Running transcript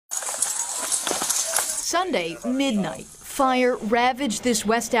Sunday, midnight. Fire ravaged this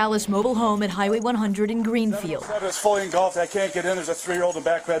West Allis mobile home at Highway 100 in Greenfield. It's fully engulfed. I can't get in. There's a 3-year-old in the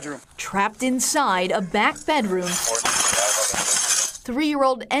back bedroom. Trapped inside a back bedroom,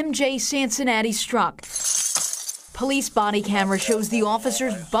 3-year-old MJ Cincinnati struck. Police body camera shows the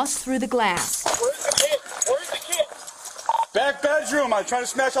officers bust through the glass. Where's the kid? Where's the kid? Back bedroom. I'm trying to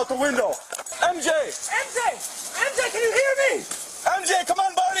smash out the window. MJ! MJ! MJ, can you hear me? MJ, come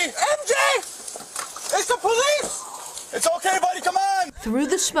on, buddy! MJ! It's the police! It's okay, buddy, come on! Through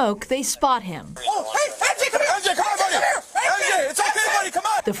the smoke, they spot him. Oh, hey, MJ, come here! MJ, come on, buddy! MJ, it's okay, buddy, come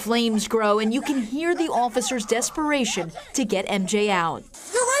on! The flames grow, and you can hear the officers' desperation to get MJ out.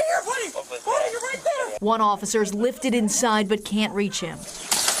 You're right here, buddy! Buddy, you're right there! One officer's lifted inside but can't reach him.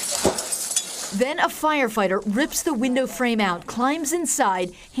 Then a firefighter rips the window frame out, climbs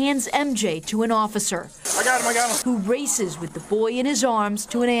inside, hands MJ to an officer. I got him. Who races with the boy in his arms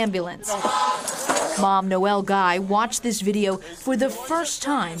to an ambulance. Mom Noelle Guy watched this video for the first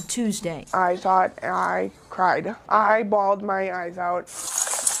time Tuesday. I thought, I cried. I bawled my eyes out.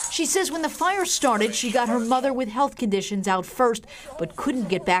 She says when the fire started, she got her mother with health conditions out first, but couldn't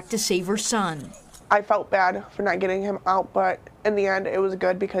get back to save her son. I felt bad for not getting him out, but in the end, it was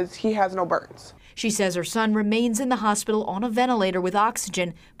good because he has no burns. She says her son remains in the hospital on a ventilator with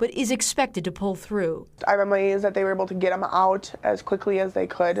oxygen, but is expected to pull through. I'm amazed that they were able to get him out as quickly as they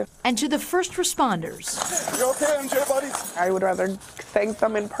could. And to the first responders. You okay, MJ, buddy? I would rather thank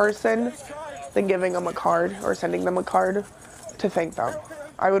them in person than giving them a card or sending them a card to thank them.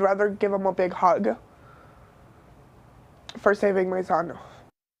 I would rather give them a big hug for saving my son.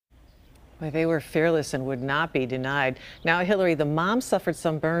 Well, they were fearless and would not be denied. Now, Hillary, the mom suffered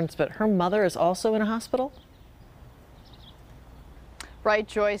some burns, but her mother is also in a hospital? Right,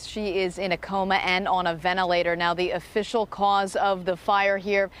 Joyce. She is in a coma and on a ventilator. Now, the official cause of the fire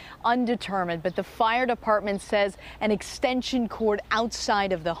here, undetermined, but the fire department says an extension cord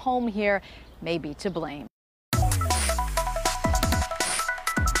outside of the home here may be to blame.